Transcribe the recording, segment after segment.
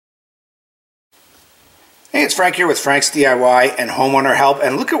Hey, it's Frank here with Frank's DIY and Homeowner Help,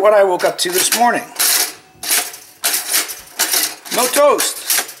 and look at what I woke up to this morning. No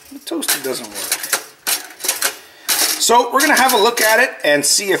toast. The toaster doesn't work. So we're going to have a look at it and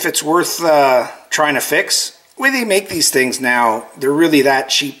see if it's worth trying to fix. The way they make these things now, they're really that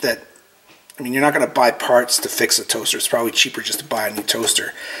cheap that, I mean, you're not going to buy parts to fix a toaster. It's probably cheaper just to buy a new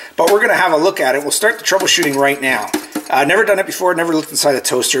toaster. But we're going to have a look at it. We'll start the troubleshooting right now. I've never done it before, never looked inside a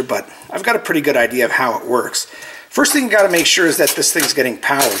toaster, but I've got a pretty good idea of how it works. First thing you got to make sure is that this thing's getting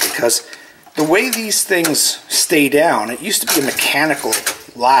power, because the way these things stay down, it used to be a mechanical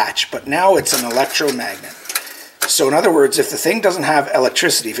latch, but now it's an electromagnet. So in other words, if the thing doesn't have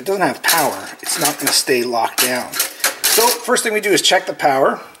electricity, if it doesn't have power, it's not going to stay locked down. So first thing we do is check the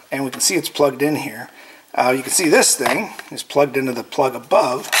power, and we can see it's plugged in here. You can see this thing is plugged into the plug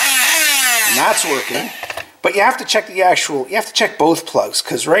above, and that's working. But you have to check you have to check both plugs,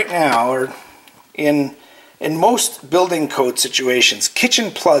 because right now, or in most building code situations,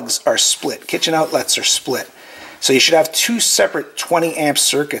 kitchen plugs are split, kitchen outlets are split. So you should have two separate 20 amp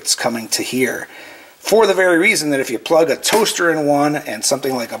circuits coming to here, for the very reason that if you plug a toaster in one and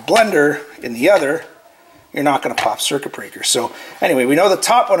something like a blender in the other, you're not going to pop circuit breakers. So anyway, we know the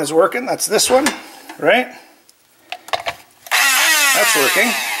top one is working. That's this one, right? That's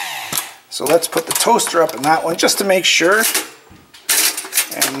working. So let's put the toaster up in that one just to make sure.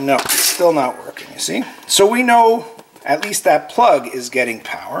 And no, it's still not working, you see? So we know at least that plug is getting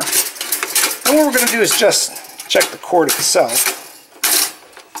power. And what we're going to do is just check the cord itself.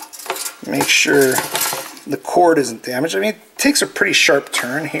 Make sure the cord isn't damaged. I mean, it takes a pretty sharp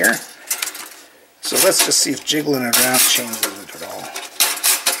turn here. So let's just see if jiggling it around changes it at all.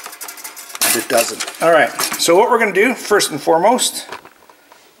 And it doesn't. All right, so what we're going to do, first and foremost,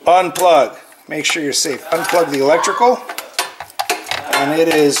 unplug. Make sure you're safe. Unplug the electrical, and it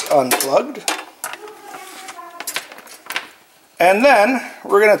is unplugged. And then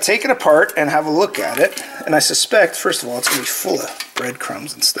we're going to take it apart and have a look at it. And I suspect, first of all, it's going to be full of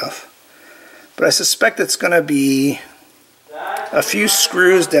breadcrumbs and stuff. But I suspect it's going to be a few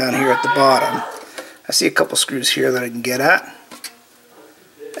screws down here at the bottom. I see a couple screws here that I can get at,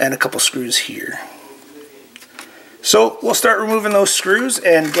 and a couple screws here. So we'll start removing those screws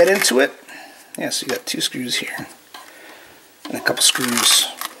and get into it. Yeah, so you got two screws here and a couple screws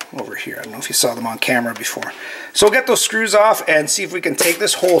over here. I don't know if you saw them on camera before. So we'll get those screws off and see if we can take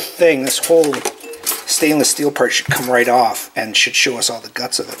this whole thing, this whole stainless steel part should come right off and should show us all the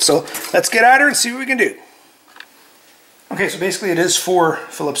guts of it. So let's get at her and see what we can do. Okay, so basically it is 4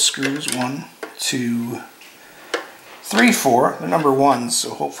 Phillips screws. 1, 2, 3, 4. They're number 1s,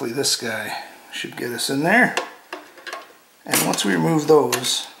 so hopefully this guy should get us in there. And once we remove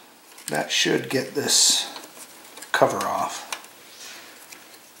those, that should get this cover off.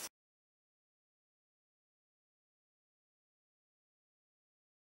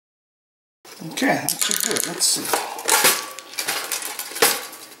 Okay, that should do it. Let's see.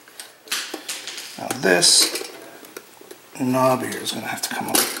 Now this knob here is going to have to come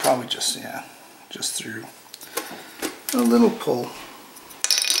up, probably just, yeah, just through a little pull.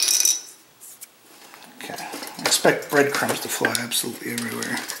 Okay, I expect breadcrumbs to fly absolutely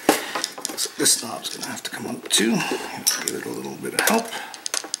everywhere. So this knob's going to have to come up too. Give it a little bit of help.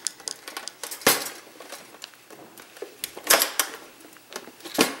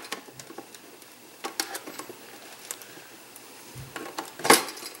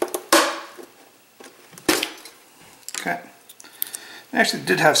 Okay. I actually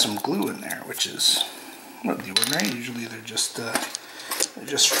did have some glue in there, which is not the ordinary. Usually they're just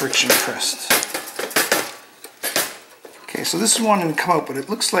friction pressed. Okay, so this is wanting to come out, but it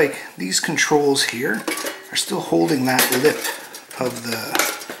looks like these controls here are still holding that lip of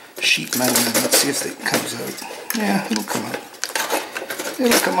the sheet metal. And let's see if it comes out. Yeah, it'll come out.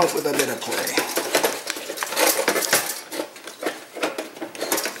 It'll come out with a bit of play.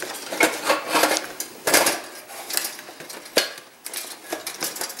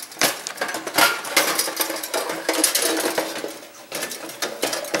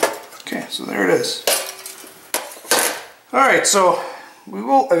 So there it is. Alright, so we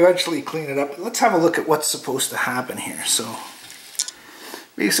will eventually clean it up. Let's have a look at what's supposed to happen here. So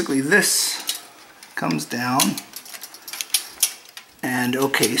basically this comes down, and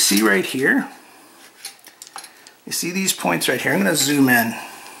okay, see right here? You see these points right here? I'm going to zoom in.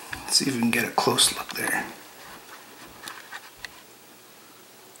 Let's see if we can get a close look there.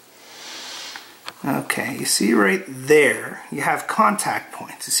 Okay, you see right there, you have contact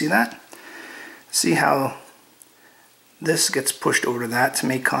points. You see that? See how this gets pushed over to that to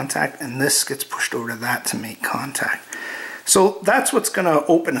make contact, and this gets pushed over to that to make contact. So that's what's going to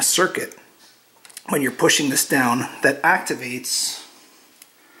open a circuit when you're pushing this down, that activates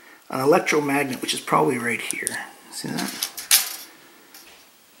an electromagnet, which is probably right here. See that?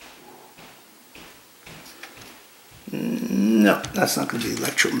 No, that's not going to be the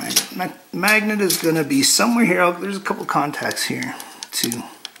electromagnet. Magnet is going to be somewhere here. There's a couple contacts here too.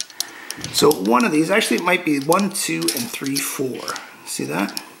 So one of these, actually it might be 1, 2, and 3, 4. See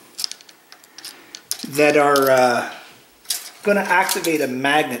that? That are going to activate a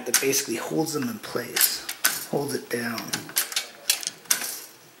magnet that basically holds them in place, holds it down.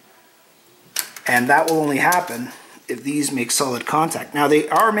 And that will only happen if these make solid contact. Now they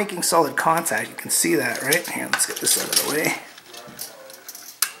are making solid contact, you can see that, right? Here, let's get this out of the way.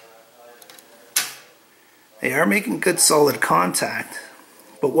 They are making good solid contact,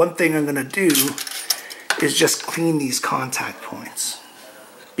 but one thing I'm going to do is just clean these contact points.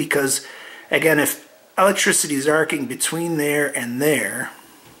 Because, again, if electricity is arcing between there and there,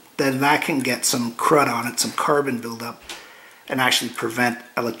 then that can get some crud on it, some carbon buildup, and actually prevent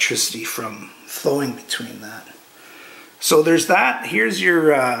electricity from flowing between that. So there's that. Here's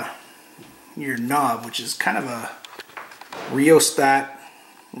your knob, which is kind of a rheostat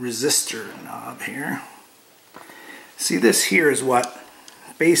resistor knob here. See, this here is what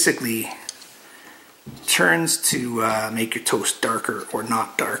basically turns to make your toast darker or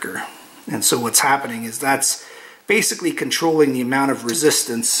not darker. And so what's happening is that's basically controlling the amount of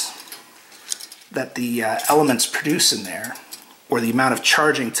resistance that the elements produce in there, or the amount of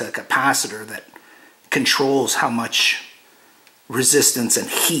charging to a capacitor that controls how much resistance and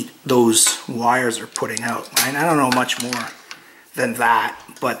heat those wires are putting out. I don't know much more than that,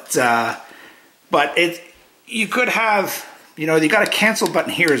 but you could have, you know, you got a cancel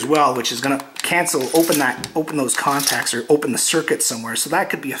button here as well, which is going to cancel, open those contacts or open the circuit somewhere. So that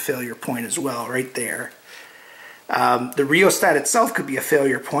could be a failure point as well, right there. The rheostat itself could be a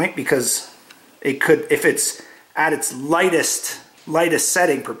failure point because it could, if it's at its lightest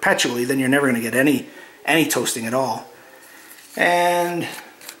setting perpetually, then you're never going to get any toasting at all. And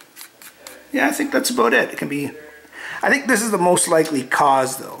yeah, I think that's about it. It can be, I think this is the most likely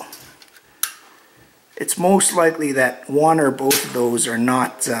cause though. It's most likely that one or both of those are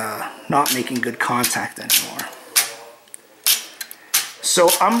not making good contact anymore. So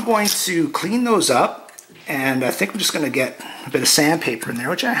I'm going to clean those up, and I think I'm just going to get a bit of sandpaper in there,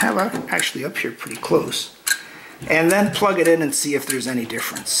 which I have actually up here pretty close. And then plug it in and see if there's any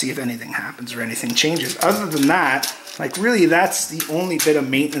difference, see if anything happens or anything changes. Other than that, like really that's the only bit of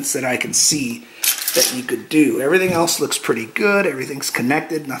maintenance that I can see that you could do. Everything else looks pretty good, everything's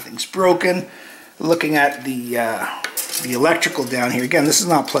connected, nothing's broken. Looking at the electrical down here, again, this is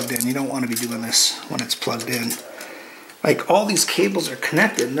not plugged in. You don't want to be doing this when it's plugged in. Like all these cables are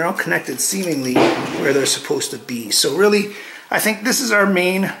connected, and they're all connected seemingly where they're supposed to be. So really, I think this is our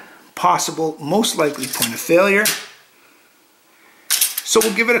main possible, most likely point of failure. So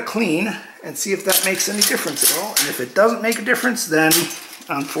we'll give it a clean and see if that makes any difference at all. And if it doesn't make a difference, then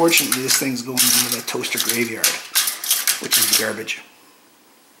unfortunately this thing's going into the toaster graveyard, which is garbage.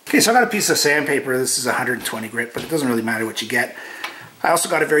 Okay, so I got a piece of sandpaper. This is 120 grit, but it doesn't really matter what you get. I also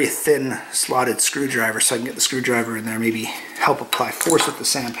got a very thin slotted screwdriver, so I can get the screwdriver in there, maybe help apply force with the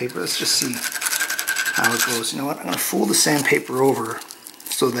sandpaper. Let's just see how it goes. You know what, I'm going to fold the sandpaper over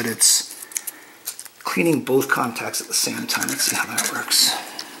so that it's cleaning both contacts at the same time. Let's see how that works.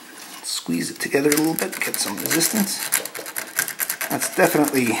 Squeeze it together a little bit, get some resistance. That's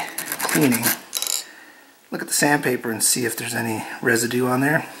definitely cleaning. Look at the sandpaper and see if there's any residue on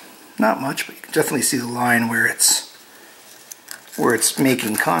there. Not much, but you can definitely see the line where it's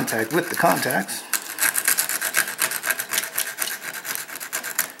making contact with the contacts.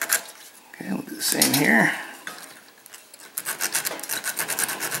 Okay, we'll do the same here.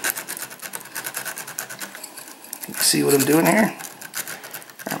 Can you see what I'm doing here?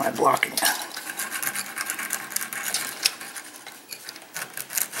 Or am I blocking it?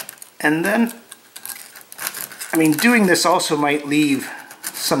 And then, I mean, doing this also might leave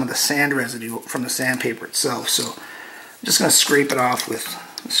some of the sand residue from the sandpaper itself, so I'm just going to scrape it off with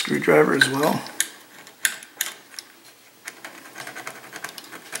a screwdriver as well.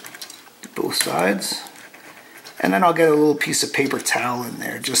 Both sides. And then I'll get a little piece of paper towel in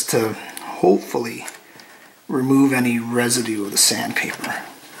there just to hopefully remove any residue of the sandpaper.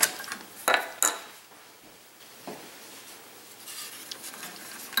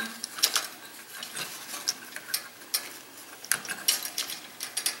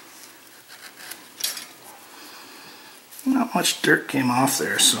 Not much dirt came off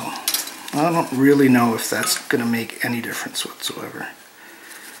there, so I don't really know if that's going to make any difference whatsoever.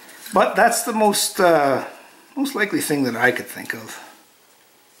 But that's the most likely thing that I could think of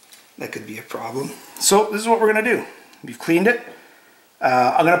that could be a problem. So this is what we're going to do. We've cleaned it.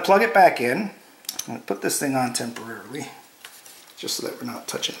 I'm going to plug it back in. I'm going to put this thing on temporarily, just so that we're not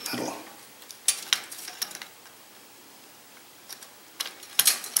touching metal.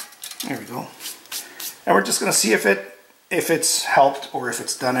 There we go. And we're just going to see if it's helped or if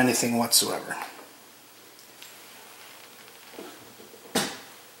it's done anything whatsoever.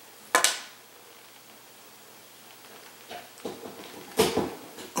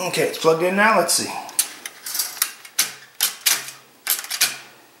 Okay, it's plugged in now. Let's see.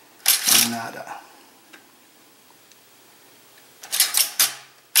 Nada.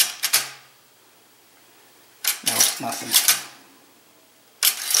 No, nothing.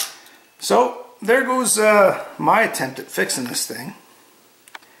 So there goes my attempt at fixing this thing.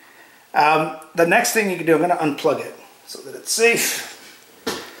 The next thing you can do, I'm going to unplug it so that it's safe.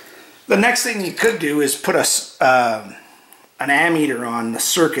 The next thing you could do is put an ammeter on the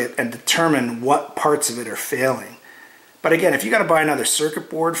circuit and determine what parts of it are failing. But again, if you got to buy another circuit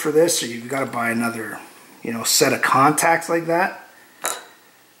board for this, or you've got to buy another, set of contacts like that,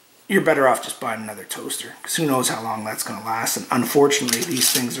 you're better off just buying another toaster, because who knows how long that's going to last. And unfortunately,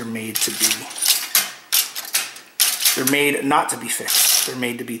 these things are made to be, they're made not to be fixed. They're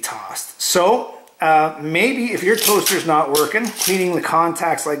made to be tossed. So maybe if your toaster's not working, cleaning the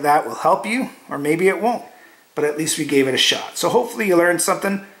contacts like that will help you, or maybe it won't. But at least we gave it a shot. So hopefully you learned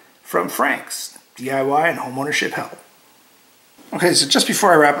something from Frank's DIY and homeownership help. Okay, so just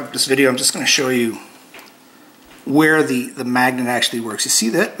before I wrap up this video, I'm just going to show you where the magnet actually works. You see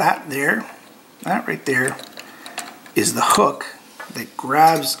that right there is the hook that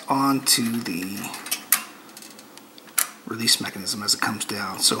grabs onto the release mechanism as it comes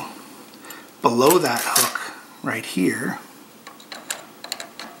down. So below that hook right here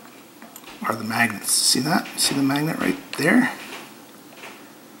are the magnets. See that? See the magnet right there?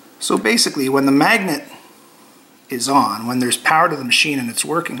 So basically, when the magnet is on, when there's power to the machine and it's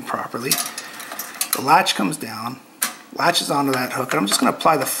working properly, the latch comes down, latches onto that hook, and I'm just going to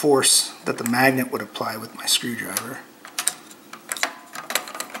apply the force that the magnet would apply with my screwdriver.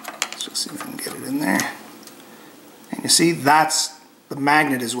 Let's just see if I can get it in there. And you see, the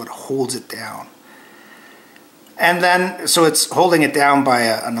magnet is what holds it down. And then, so it's holding it down by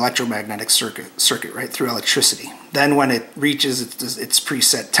an electromagnetic circuit, right, through electricity. Then when it reaches its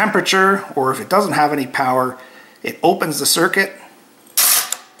preset temperature, or if it doesn't have any power, it opens the circuit,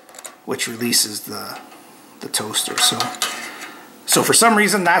 which releases the toaster. So for some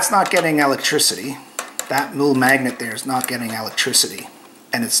reason, that's not getting electricity. That little magnet there is not getting electricity,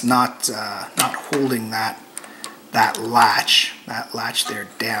 and it's not holding that latch there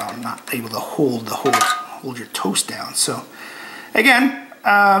down, not able to hold your toast down. So again,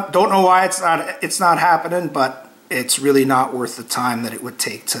 don't know why it's not happening, but it's really not worth the time that it would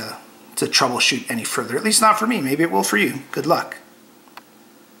take to troubleshoot any further. At least not for me. Maybe it will for you. Good luck.